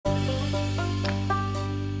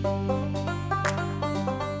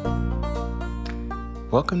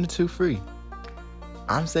Welcome to Two Free.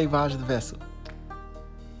 I'm Savage the Vessel,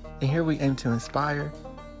 and here we aim to inspire,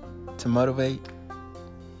 to motivate,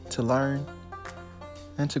 to learn,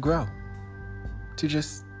 and to grow, to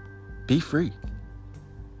just be free.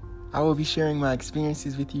 I will be sharing my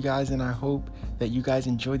experiences with you guys, and I hope that you guys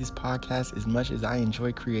enjoy this podcast as much as I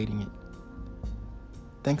enjoy creating it.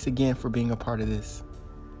 Thanks again for being a part of this.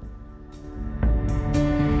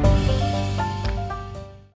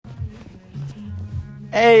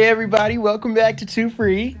 Hey everybody, welcome back to Two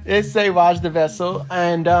Free. It's Savage the Vessel,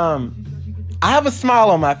 and I have a smile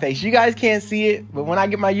on my face. You guys can't see it, but when I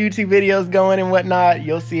get my YouTube videos going and whatnot,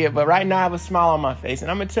 you'll see it. But right now I have a smile on my face,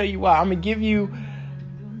 and I'm gonna tell you why. I'm gonna give you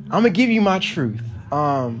my truth,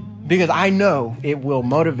 because I know it will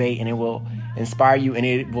motivate and it will inspire you and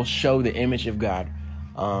it will show the image of God.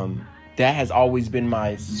 That has always been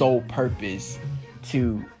my sole purpose,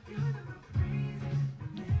 to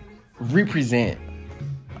represent.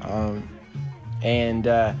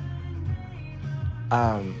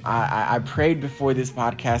 I prayed before this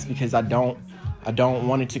podcast because I don't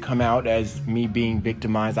want it to come out as me being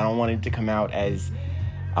victimized. I don't want it to come out as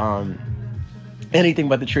anything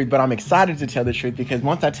but the truth. But I'm excited to tell the truth, because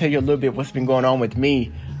once I tell you a little bit what's been going on with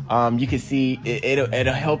me, you can see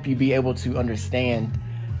it'll help you be able to understand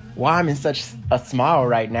why I'm in such a smile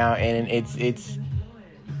right now. And it's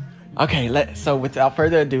okay. So without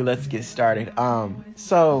further ado, let's get started.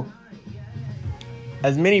 So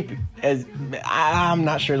I'm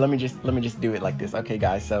not sure. Let me just do it like this. Okay,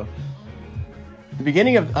 guys. So the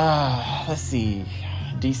beginning of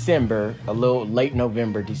December, a little late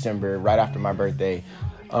November, December, right after my birthday,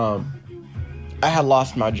 I had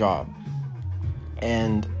lost my job,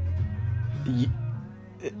 and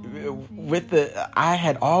I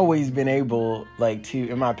had always been able,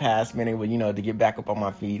 in my past, been able, to get back up on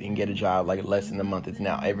my feet and get a job, less than a month. It's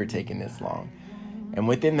now ever taken this long. And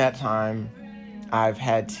within that time, I've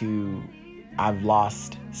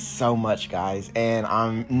lost so much, guys, and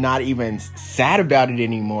I'm not even sad about it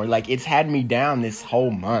anymore. It's had me down this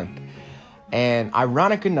whole month. And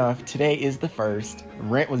ironic enough, today is the 1st.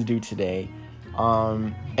 Rent was due today.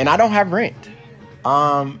 And I don't have rent.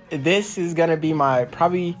 This is going to be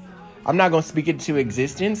I'm not going to speak it to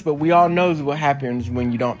existence, but we all know what happens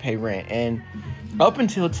when you don't pay rent. And up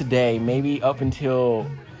until today, maybe up until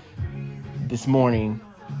this morning,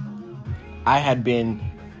 I had been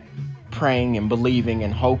praying and believing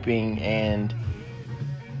and hoping and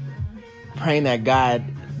praying that God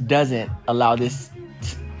doesn't allow this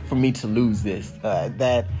for me to lose this.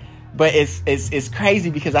 But it's crazy,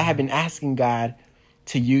 because I have been asking God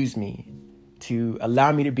to use me, to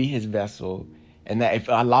allow me to be His vessel, and that if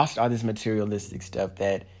I lost all this materialistic stuff,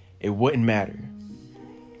 that it wouldn't matter.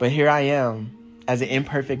 But here I am, as an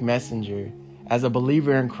imperfect messenger, as a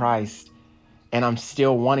believer in Christ, and I'm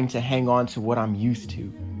still wanting to hang on to what I'm used to.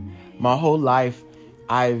 My whole life,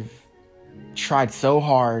 I've tried so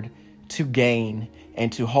hard to gain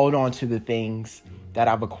and to hold on to the things that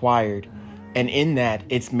I've acquired. And in that,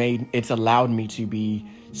 it's allowed me to be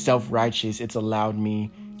self-righteous. It's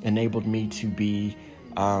enabled me to be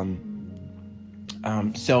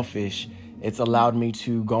selfish. It's allowed me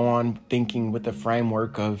to go on thinking with the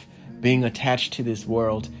framework of being attached to this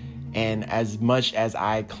world. And as much as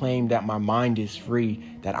I claim that my mind is free,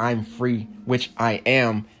 that I'm free, which I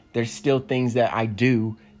am, there's still things that I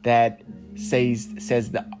do that says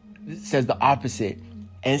the opposite.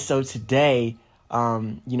 And so today,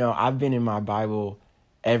 I've been in my Bible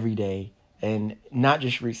every day, and not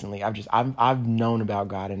just recently. I've known about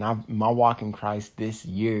God, and my walk in Christ this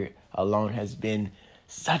year alone has been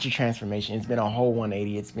such a transformation. It's been a whole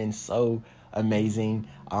 180. It's been so amazing.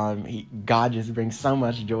 God just brings so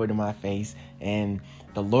much joy to my face, and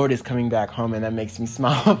the Lord is coming back home, and that makes me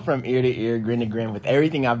smile from ear to ear, grin to grin, with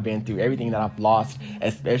everything I've been through, everything that I've lost,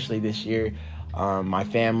 especially this year. My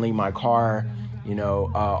family, my car,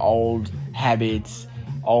 old habits,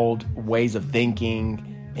 old ways of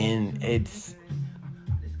thinking, and it's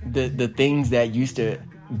the things that used to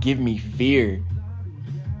give me fear,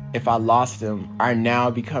 if I lost them, are now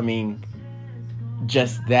becoming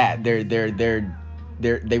just that. They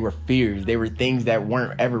were fears. They were things that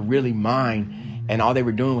weren't ever really mine, and all they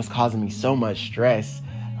were doing was causing me so much stress,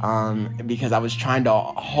 because I was trying to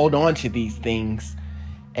hold on to these things.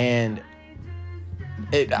 And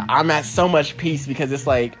I'm at so much peace, because it's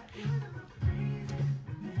I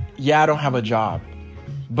don't have a job,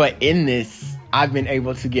 but in this, I've been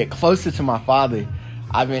able to get closer to my Father.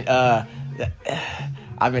 I've been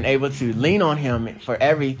able to lean on Him for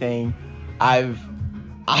everything. I've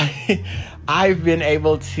been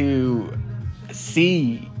able to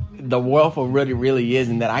see the world for what it really is,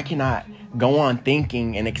 and that I cannot go on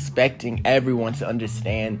thinking and expecting everyone to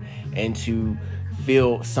understand and to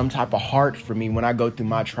feel some type of heart for me when I go through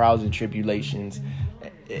my trials and tribulations.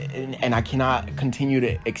 And I cannot continue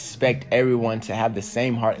to expect everyone to have the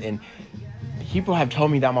same heart. And people have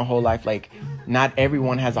told me that my whole life, like, not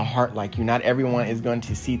everyone has a heart like you. Not everyone is going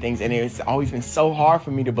to see things. And it's always been so hard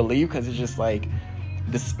for me to believe, because it's just like,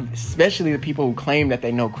 this, especially the people who claim that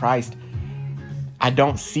they know Christ, I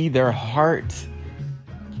don't see their heart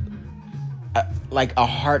like a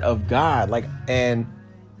heart of God.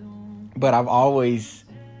 But I've always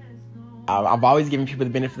given people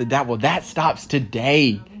the benefit of the doubt. Well, that stops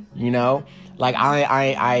today, Like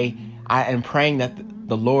I am praying that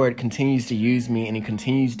the Lord continues to use me, and He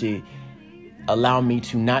continues to allow me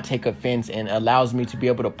to not take offense, and allows me to be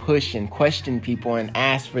able to push and question people and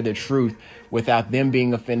ask for the truth without them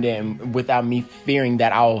being offended, and without me fearing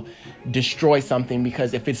that I'll destroy something,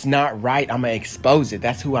 because if it's not right, I'm going to expose it.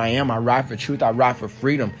 That's who I am. I ride for truth. I ride for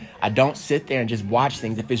freedom. I don't sit there and just watch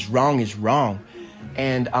things. If it's wrong, it's wrong.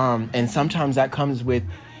 And sometimes that comes with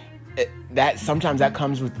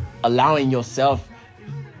allowing yourself,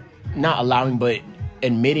 not allowing, but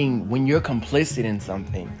admitting when you're complicit in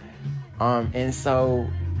something. And so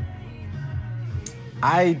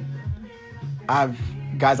I've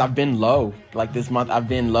been low. Like this month, I've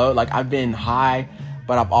been low. Like I've been high,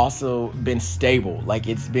 but I've also been stable. Like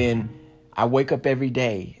I wake up every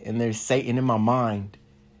day and there's Satan in my mind,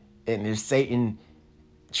 and there's Satan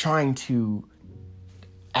trying to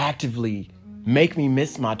actively make me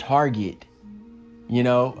miss my target, and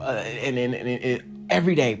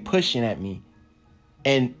every day pushing at me.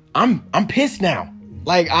 And I'm pissed now.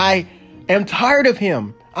 Like I am tired of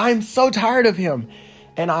him. I'm so tired of him.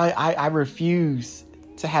 And I refuse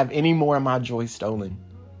to have any more of my joy stolen.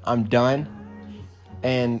 I'm done.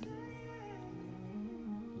 And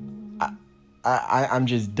I'm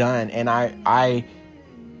just done. And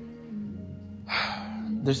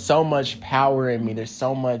there's so much power in me. There's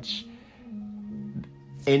so much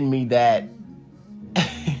in me that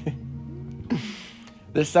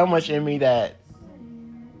there's so much in me that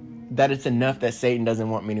it's enough that Satan doesn't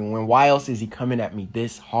want me to win. Why else is he coming at me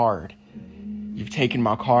this hard? You've taken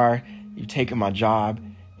my car. You've taken my job.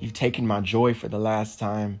 You've taken my joy for the last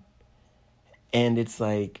time. And it's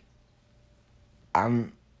like,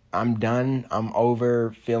 I'm done. I'm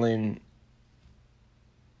over feeling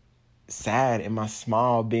sad and my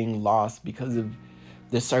smile being lost because of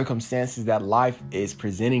the circumstances that life is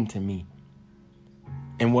presenting to me.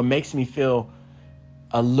 And what makes me feel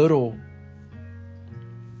a little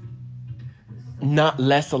not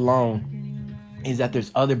less alone is that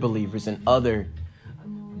there's other believers and other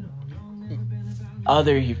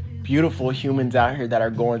beautiful humans out here that are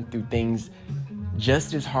going through things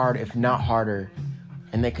just as hard, if not harder,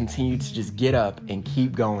 and they continue to just get up and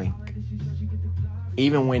keep going.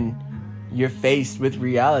 Even when you're faced with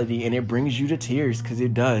reality and it brings you to tears, because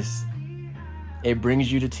it does. It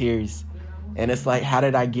brings you to tears. And it's like, how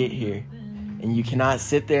did I get here? And you cannot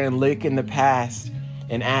sit there and look in the past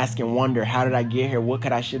and ask and wonder, how did I get here? What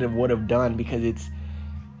could I would have done? Because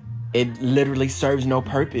it literally serves no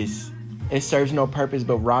purpose. It serves no purpose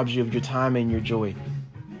but robs you of your time and your joy.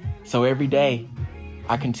 So every day,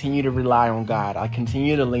 I continue to rely on God. I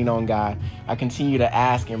continue to lean on God. I continue to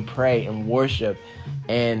ask and pray and worship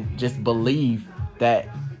and just believe that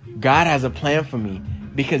God has a plan for me,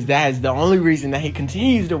 because that is the only reason that He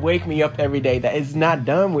continues to wake me up every day, that it's not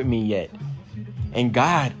done with me yet. And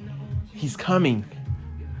God, He's coming.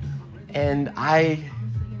 And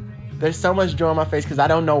there's so much joy on my face because I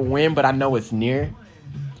don't know when, but I know it's near.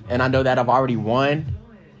 And I know that I've already won,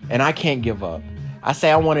 and I can't give up. I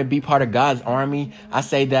say I want to be part of God's army. I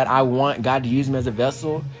say that I want God to use me as a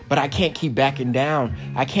vessel, but I can't keep backing down.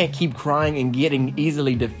 I can't keep crying and getting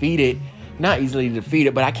easily defeated. Not easily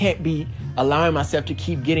defeated, but I can't be allowing myself to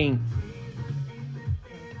keep getting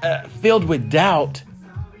filled with doubt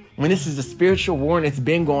when this is a spiritual war and it's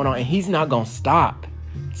been going on, and He's not going to stop.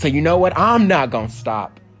 So you know what? I'm not going to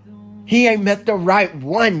stop. He ain't met the right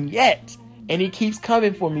one yet. And He keeps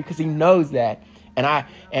coming for me because He knows that. And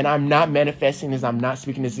I'm not manifesting this. I'm not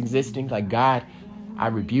speaking this existing. Like, God, I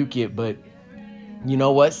rebuke it. But you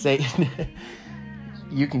know what, Satan?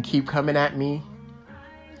 You can keep coming at me.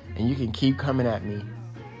 And you can keep coming at me.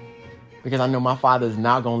 Because I know my Father is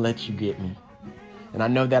not going to let you get me. And I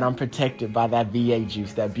know that I'm protected by that VA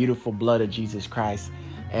juice, that beautiful blood of Jesus Christ.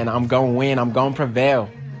 And I'm going to win. I'm going to prevail.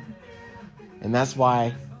 And that's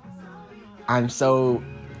why I'm so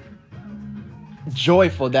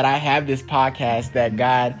joyful that I have this podcast that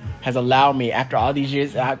God has allowed me, after all these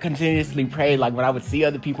years, I continuously prayed, like when I would see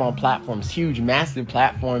other people on platforms, huge, massive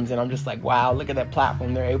platforms, and I'm just like, wow, look at that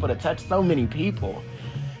platform. They're able to touch so many people.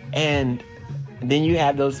 And then you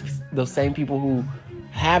have those same people who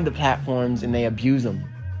have the platforms and they abuse them.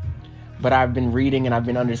 But I've been reading and I've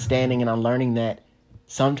been understanding and I'm learning that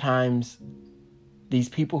sometimes these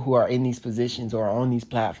people who are in these positions or on these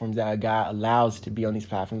platforms that God allows to be on these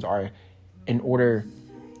platforms are in order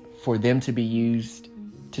for them to be used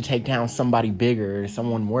to take down somebody bigger or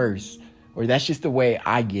someone worse. Or that's just the way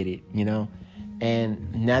I get it, you know?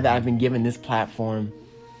 And now that I've been given this platform,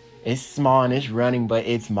 it's small and it's running, but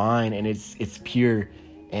it's mine and it's pure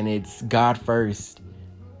and it's God first.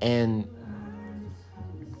 And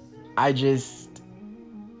I just,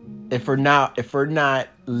 if we're not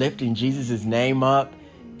lifting Jesus' name up,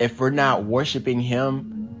 if we're not worshiping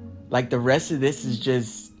him, like the rest of this is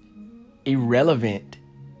just irrelevant,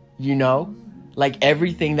 you know? Like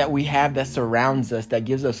everything that we have that surrounds us, that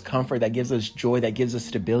gives us comfort, that gives us joy, that gives us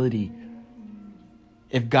stability,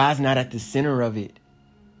 if God's not at the center of it,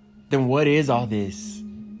 then what is all this?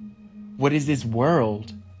 What is this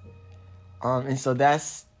world? And so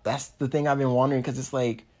that's the thing I've been wondering, because it's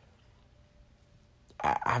like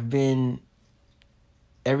I've been,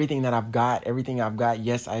 everything I've got,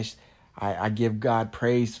 yes, I give God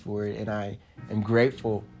praise for it and I am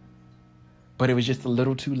grateful, but it was just a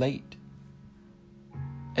little too late.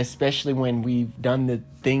 Especially when we've done the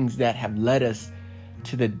things that have led us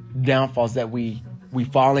to the downfalls that we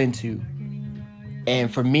fall into.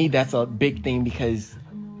 And for me, that's a big thing, because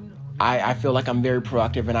I feel like I'm very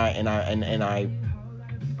proactive and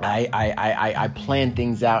I plan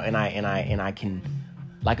things out and I can,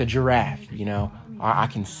 like a giraffe, you know, I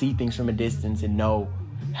can see things from a distance and know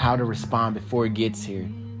how to respond before it gets here.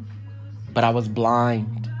 But I was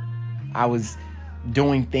blind. I was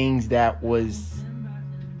doing things that was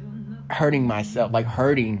hurting myself, like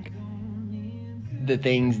hurting the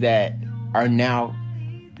things that are now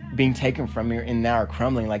being taken from me and now are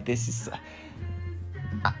crumbling. Like this is,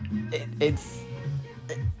 it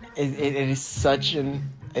is such an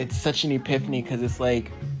epiphany, because it's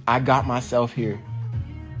like I got myself here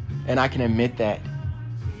and I can admit that,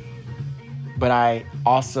 but I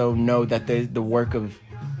also know that the work of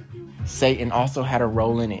Satan also had a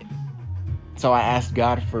role in it. So I asked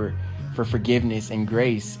God for forgiveness and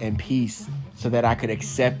grace and peace, so that I could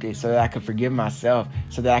accept it, so that I could forgive myself,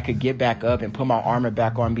 so that I could get back up and put my armor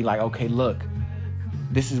back on and be like, okay, look,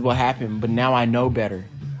 this is what happened, but now I know better.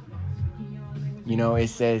 You know, it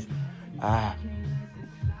says, I'm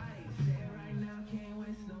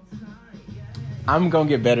going to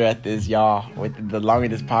get better at this, y'all. With the longer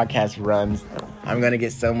this podcast runs, I'm going to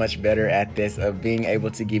get so much better at this, of being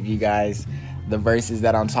able to give you guys the verses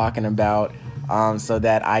that I'm talking about, so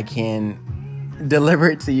that I can deliver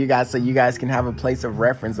it to you guys, so you guys can have a place of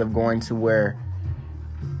reference of going to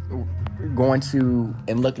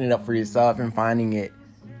and looking it up for yourself and finding it.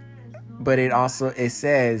 But it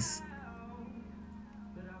says,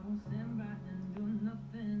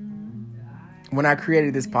 when I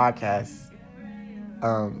created this podcast,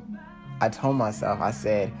 I told myself, I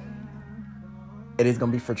said, it is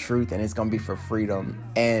going to be for truth and it's going to be for freedom.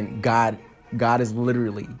 And God is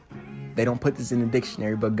literally, they don't put this in the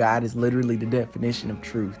dictionary, but God is literally the definition of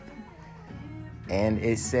truth. And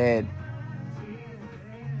it said,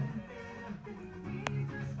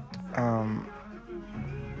 I'm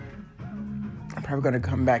probably going to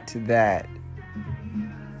come back to that.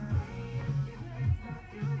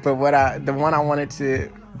 But the one I wanted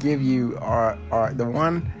to give you are the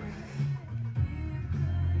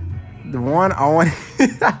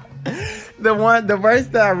verse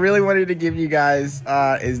that I really wanted to give you guys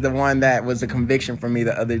is the one that was a conviction for me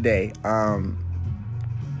the other day.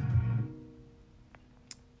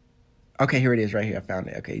 Okay, here it is right here. I found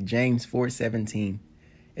it. Okay, James 4:17.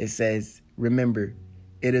 It says, remember,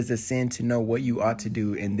 it is a sin to know what you ought to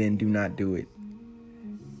do and then do not do it.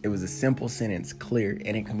 It was a simple sentence, clear,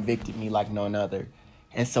 and it convicted me like none other.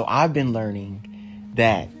 And so I've been learning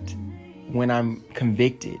that when I'm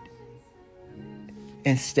convicted,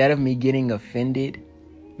 instead of me getting offended,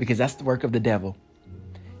 because that's the work of the devil,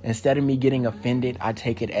 instead of me getting offended, I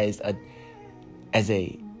take it as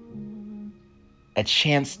a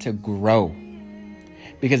chance to grow.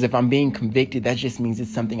 Because if I'm being convicted, that just means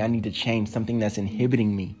it's something I need to change, something that's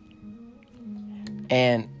inhibiting me.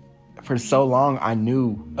 And for so long, I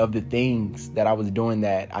knew of the things that I was doing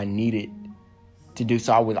that I needed to do.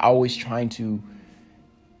 So I was always trying to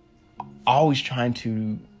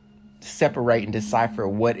separate and decipher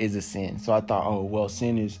what is a sin. So I thought,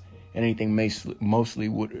 sin is anything mostly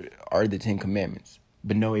are the 10 Commandments.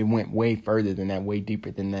 But no, it went way further than that, way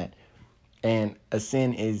deeper than that. And a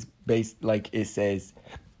sin is based, like it says,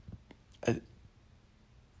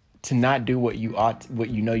 to not do what you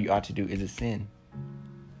know you ought to do is a sin.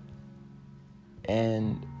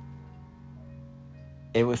 And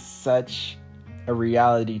it was such a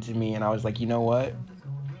reality to me. And I was like, you know what?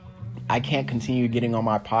 I can't continue getting on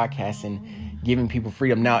my podcast and giving people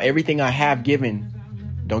freedom. Now, everything I have given,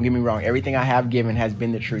 don't get me wrong, everything I have given has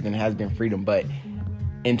been the truth and has been freedom. But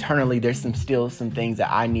internally, there's still some things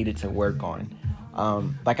that I needed to work on.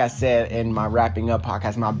 Like I said in my wrapping up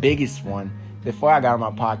podcast, my biggest one, before I got on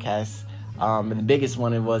my podcast, the biggest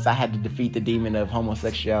one was I had to defeat the demon of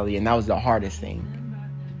homosexuality, and that was the hardest thing.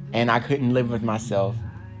 And I couldn't live with myself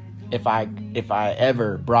if I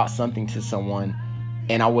ever brought something to someone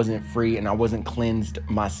and I wasn't free and I wasn't cleansed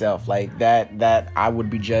myself. Like that I would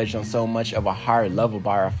be judged on so much of a higher level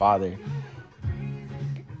by our Father.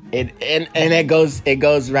 It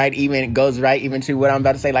goes right even to what I'm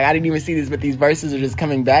about to say. Like, I didn't even see this, but these verses are just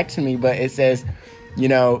coming back to me. But it says, you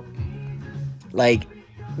know, like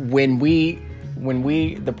when we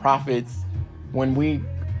the prophets, when we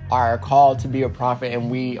are called to be a prophet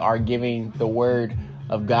and we are giving the word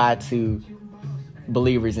of God to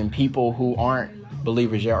believers and people who aren't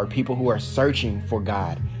believers yet, or people who are searching for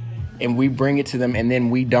God, and we bring it to them, and then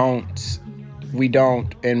we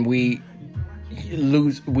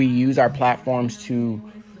use our platforms to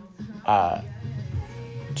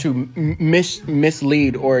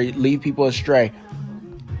mislead or lead people astray,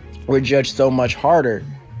 we're judged so much harder.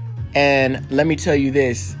 And let me tell you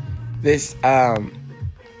this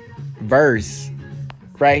verse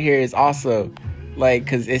right here is also like,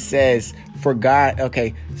 because it says, for God,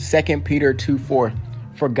 2 Peter 2:4,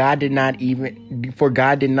 for God did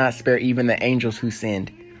not spare even the angels who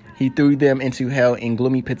sinned. He threw them into hell in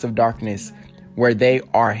gloomy pits of darkness, where they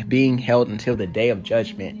are being held until the day of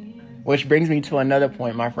judgment. Which brings me to another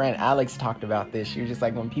point. My friend Alex talked about this. She was just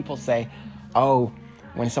like, when people say, oh,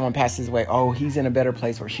 when someone passes away, oh, he's in a better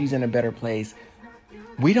place or she's in a better place.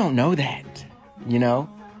 We don't know that, you know?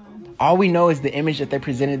 All we know is the image that they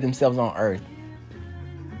presented themselves on earth.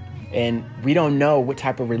 And we don't know what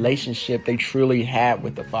type of relationship they truly had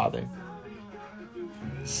with the Father.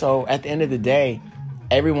 So at the end of the day,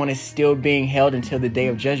 everyone is still being held until the day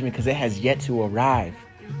of judgment because it has yet to arrive.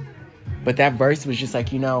 But that verse was just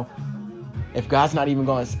like, you know, if God's not even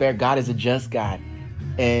going to spare, God is a just God.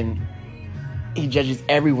 And he judges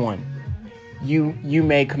everyone. You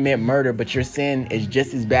may commit murder, but your sin is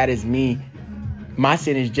just as bad as me. My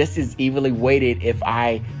sin is just as evilly weighted if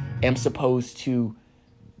I am supposed to,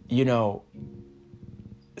 you know,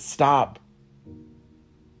 stop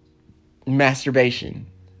masturbation.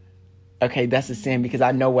 Okay, that's a sin because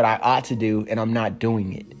I know what I ought to do and I'm not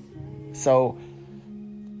doing it. So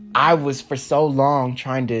I was for so long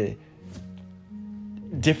trying to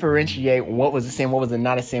differentiate what was a sin, what was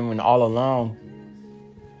not a sin, when all along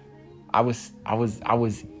I was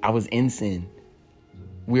in sin.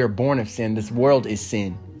 We are born of sin. This world is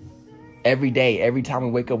sin. Every day, every time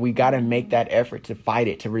we wake up, we got to make that effort to fight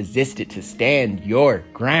it, to resist it, to stand your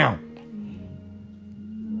ground.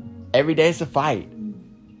 Every day is a fight.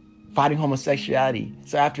 Fighting homosexuality.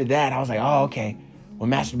 So after that, I was like, oh, okay. Well,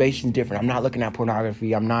 masturbation is different. I'm not looking at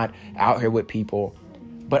pornography. I'm not out here with people.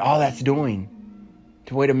 But all that's doing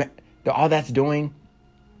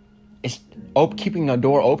is keeping a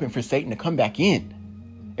door open for Satan to come back in.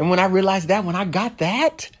 And when I realized that, when I got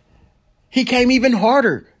that, he came even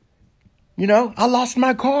harder. You know, I lost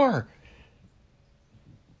my car.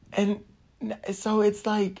 And so it's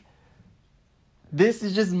like, this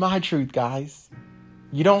is just my truth, guys.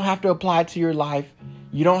 You don't have to apply it to your life.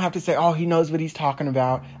 You don't have to say, oh, he knows what he's talking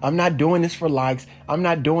about. I'm not doing this for likes. I'm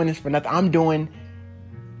not doing this for nothing. I'm doing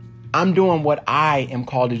what I am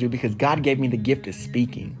called to do because God gave me the gift of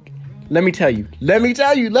speaking. Let me tell you. Okay,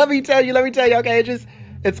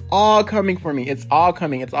 it's all coming for me. It's all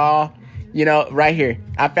coming. It's all, you know, right here.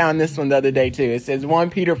 I found this one the other day too. It says 1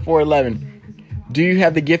 Peter 4:11. Do you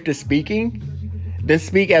have the gift of speaking? Then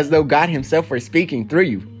speak as though God himself were speaking through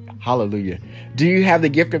you. Hallelujah. Do you have the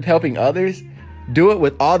gift of helping others? Do it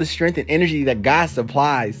with all the strength and energy that God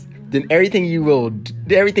supplies. Then everything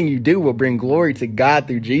you do will bring glory to God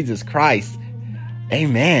through Jesus Christ.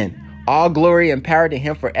 Amen. All glory and power to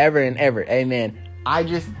him forever and ever. Amen.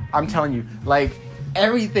 I'm telling you, like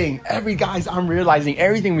guys, I'm realizing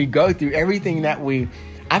everything we go through, everything that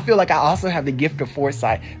I feel like I also have the gift of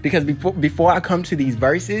foresight because before I come to these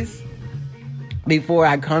verses, before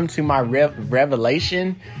I come to my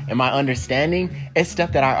revelation and my understanding, it's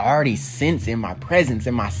stuff that I already sense in my presence,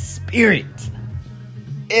 in my spirit.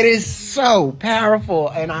 It is so powerful,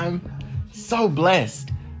 and I'm so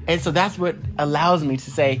blessed. And so that's what allows me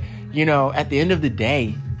to say, at the end of the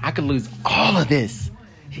day, I could lose all of this.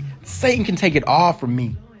 Satan can take it all from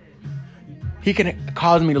me. He can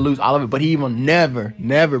cause me to lose all of it, but he will never,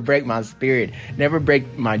 never break my spirit, never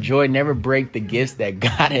break my joy, never break the gifts that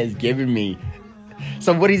God has given me.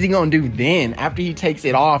 So what is he going to do then after he takes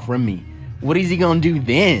it all from me? What is he going to do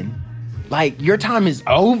then? Like, your time is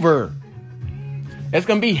over. It's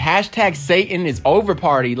going to be #Satan is over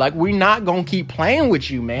party. Like, we're not going to keep playing with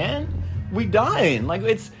you, man. We done.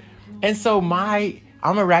 And so I'm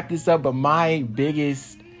going to wrap this up, but my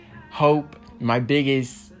biggest hope, my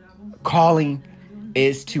biggest calling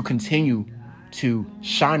is to continue to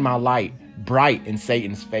shine my light bright in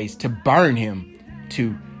Satan's face, to burn him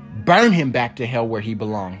back to hell where he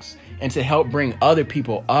belongs, and to help bring other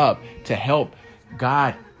people up, to help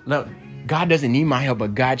God. Look, God doesn't need my help,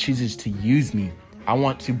 but God chooses to use me. I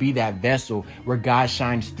want to be that vessel where God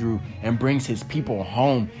shines through and brings his people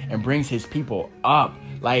home and brings his people up.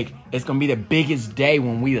 Like, it's going to be the biggest day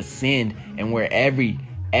when we ascend, and where every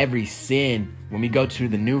sin, when we go to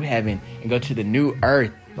the new heaven and go to the new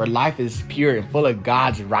earth, where life is pure and full of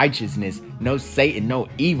God's righteousness, no Satan, no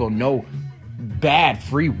evil, no bad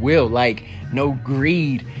free will, like no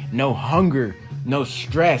greed, no hunger, no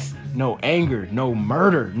stress, no anger, no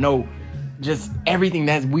murder, no, just everything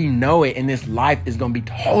that we know it in this life is going to be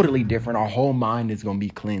totally different. Our whole mind is going to be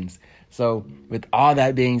cleansed. So with all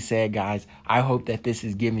that being said, guys, I hope that this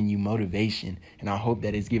is giving you motivation, and I hope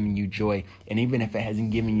that it's giving you joy. And even if it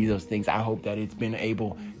hasn't given you those things, I hope that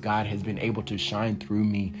God has been able to shine through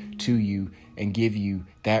me to you and give you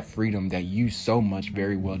that freedom that you so much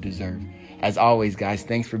very well deserve. As always, guys,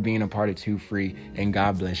 thanks for being a part of Too Free, and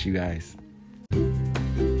God bless you guys.